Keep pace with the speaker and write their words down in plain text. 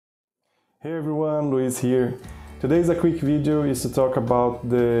Hey everyone, Luis here. Today's a quick video is to talk about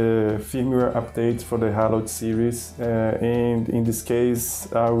the firmware updates for the HALOT series, and in this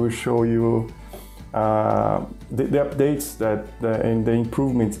case I will show you the updates and the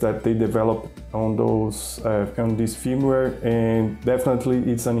improvements that they developed on on this firmware, and definitely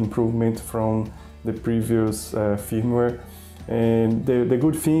it's an improvement from the previous firmware. And the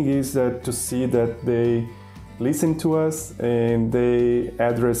good thing is that to see that they listen to us and they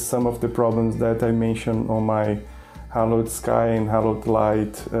address some of the problems that I mentioned on my HALOT SKY and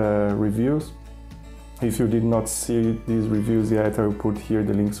halot-lite reviews. If you did not see these reviews yet, I will put here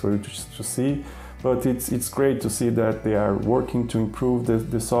the links for you to see. But it's great to see that they are working to improve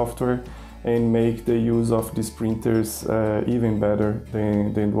the software and make the use of these printers even better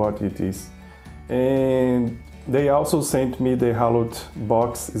than what it is. And they also sent me the HALOT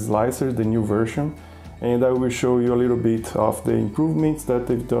Box slicer, the new version. And I will show you a little bit of the improvements that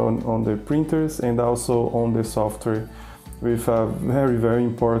they've done on the printers and also on the software, with a very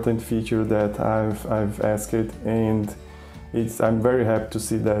important feature that I've asked, and I'm very happy to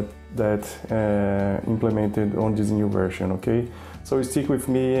see that implemented on this new version. Okay, so stick with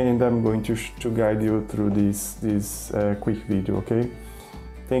me and I'm going to guide you through this quick video. Okay,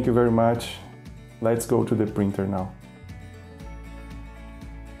 thank you very much. Let's go to the printer now.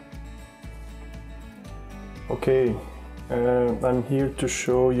 Okay, I'm here to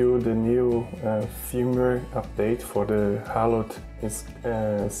show you the new firmware update for the HALOT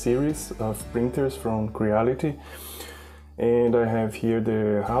series of printers from Creality. And I have here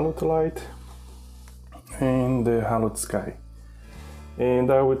the halot-lite and the HALOT SKY. And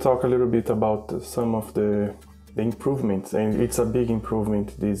I will talk a little bit about some of the improvements, and it's a big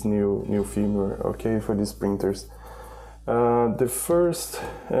improvement, this new firmware, okay, for these printers. The first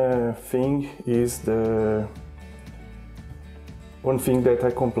thing is one thing that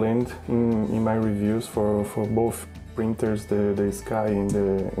I complained in my reviews for both printers, the Sky and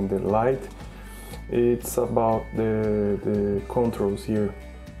the Lite. It's about the controls here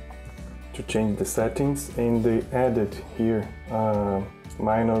to change the settings, and they added here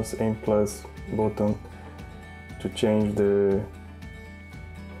minus and plus button to change the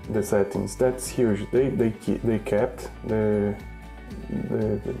settings. That's huge. They kept the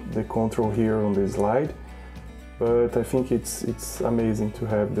control here on the slide, but I think it's amazing to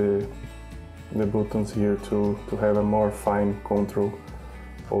have the buttons here to have a more fine control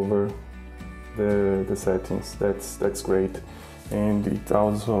over the settings. That's great, and it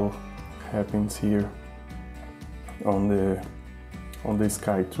also happens here on the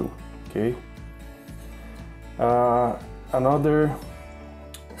Sky too. Okay. Another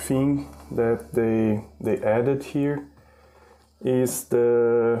thing that they added here is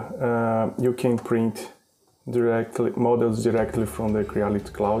you can print models directly from the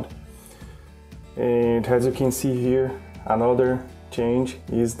Creality Cloud. And as you can see here, another change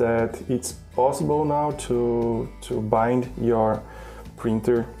is that it's possible now to bind your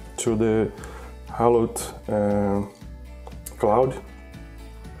printer to the HALOT Cloud.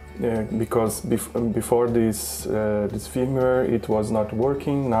 Because before this firmware it was not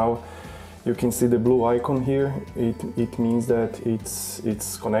working. Now you can see the blue icon here. It means that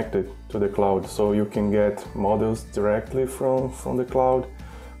it's connected to the cloud, so you can get models directly from the cloud.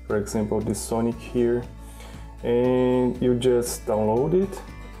 For example, this Sonic here, and you just download it,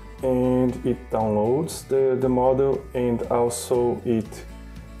 and it downloads the model, and also it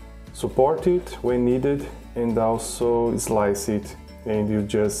supports it when needed, and also slice it, and you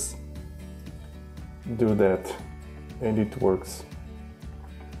just do that and it works.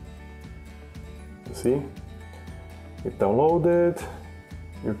 You see, it downloaded.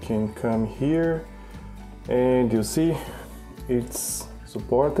 You can come here and you see it's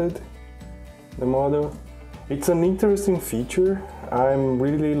supported, the model. It's an interesting feature. I'm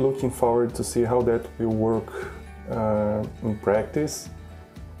really looking forward to see how that will work in practice,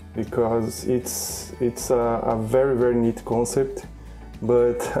 because it's a very neat concept,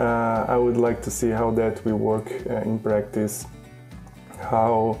 but I would like to see how that will work in practice,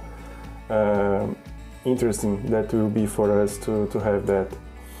 how interesting that will be for us to have that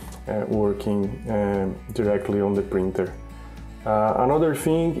working directly on the printer. Another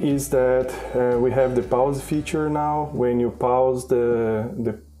thing is that we have the pause feature now. When you pause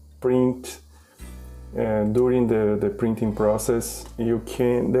the print during the printing process, you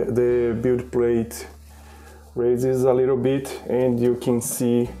can the build plate raises a little bit, and you can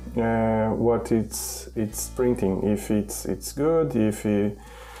see what it's printing, if it's good, if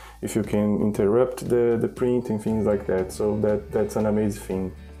you can interrupt the print and things like that. So that's an amazing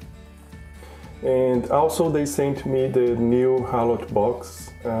thing. And also they sent me the new HALOT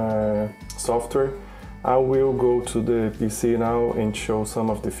Box software. I will go to the PC now and show some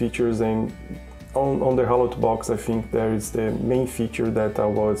of the features, and on the Halot Box I think there is the main feature that I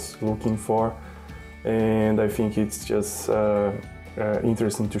was looking for, and I think it's just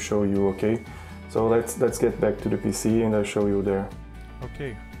interesting to show you, okay? So let's get back to the PC and I'll show you there.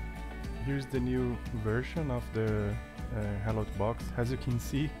 Okay, here's the new version of the Halot Box. As you can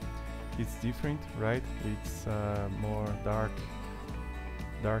see, it's different, right? It's more dark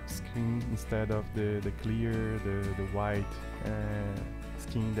screen instead of the clear, the white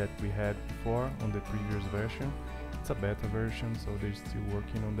skin that we had before on the previous version. It's a beta version, so they're still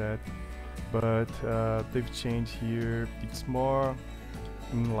working on that, but they've changed here. It's more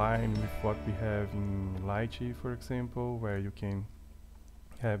in line with what we have in Lite, for example, where you can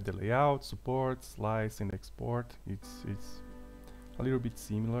have the layout, support, slice and export. It's a little bit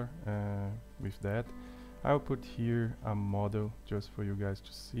similar with that. I'll put here a model just for you guys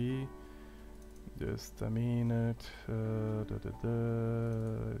to see. Just a minute.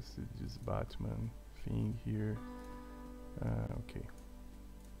 This Batman thing here. Okay.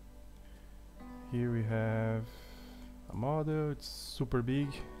 Here we have a model. It's super big,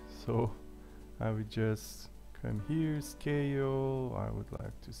 so I would just come here, scale. I would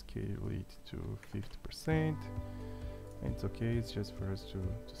like to scale it to 50%. It's okay, it's just for us to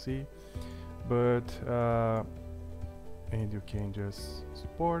see. But and you can just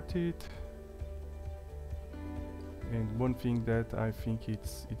support it. And one thing that I think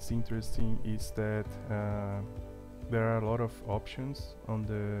it's interesting is that there are a lot of options on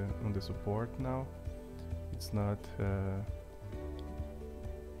the support now. It's not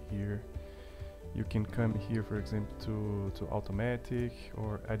here. You can come here, for example, to automatic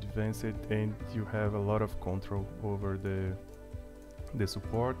or advanced, and you have a lot of control over the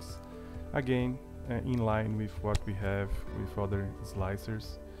supports. Again, in line with what we have with other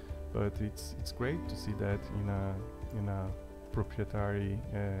slicers, but it's great to see that in a proprietary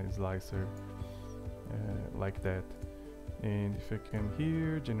slicer like that. And if I come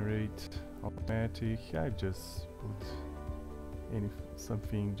here, generate automatic, I just put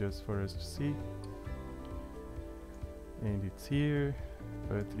something just for us to see, and it's here.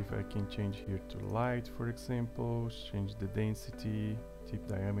 But if I can change here to light, for example, change the density, tip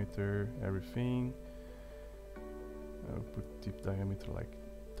diameter, everything. I'll put tip diameter like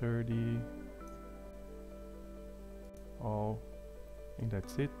 30, all, and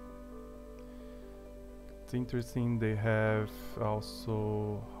that's it. It's interesting, they have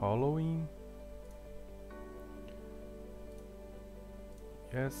also hollowing.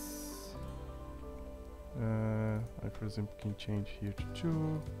 Yes. I for example can change here to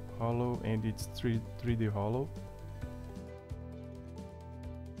 2 hollow, and it's 3D hollow.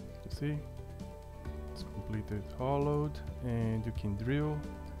 You see, it's completed hollowed, and you can drill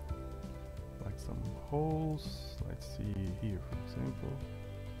like some holes. Let's see here, for example.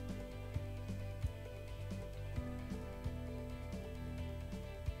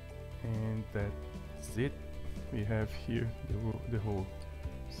 And that's it. We have here the hole.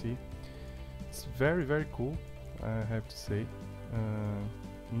 See, it's very cool, I have to say.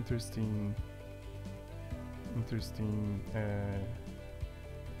 Interesting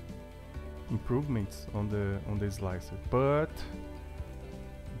improvements on the slicer, but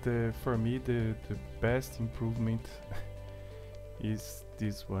for me the best improvement is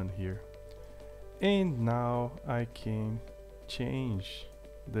this one here. And now I can change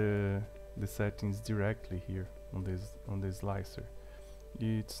the settings directly here on this slicer.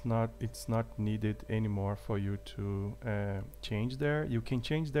 It's not needed anymore for you to change there. You can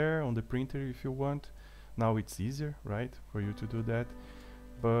change there on the printer if you want. Now it's easier, right, for you to do that,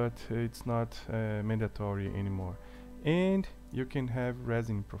 but it's not mandatory anymore. And you can have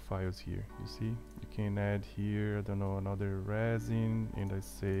resin profiles here. You see, you can add here, I don't know, another resin, and I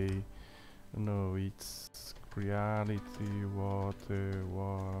say, no, it's Creality, water,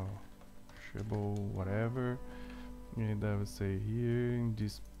 washable, whatever. And I will say here, in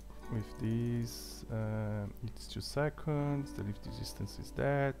this, with this, it's 2 seconds, the lift distance is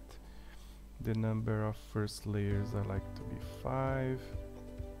that, the number of first layers I like to be 5,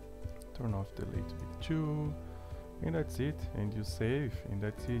 turn off the late with 2, and that's it, and you save, and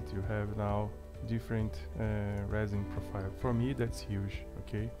that's it. You have now different resin profile. For me that's huge,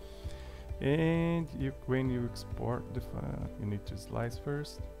 okay? And when you export the file, you need to slice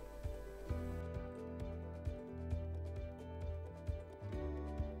first.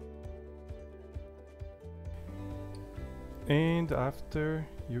 And after,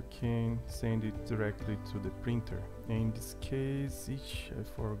 you can send it directly to the printer. In this case, I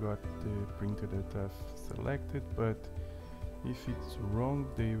forgot the printer that I've selected, but If it's wrong,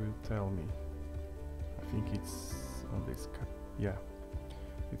 they will tell me. I think it's on the sky. Yeah,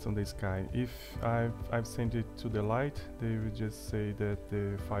 it's on the sky. If I've sent it to the light, they will just say that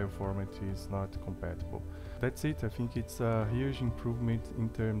the file format is not compatible. That's it. I think it's a huge improvement in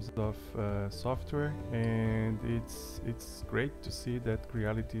terms of software, and it's great to see that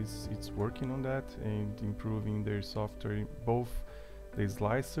Creality is working on that and improving their software, both the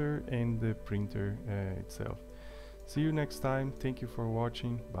slicer and the printer itself. See you next time. Thank you for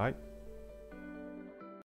watching. Bye.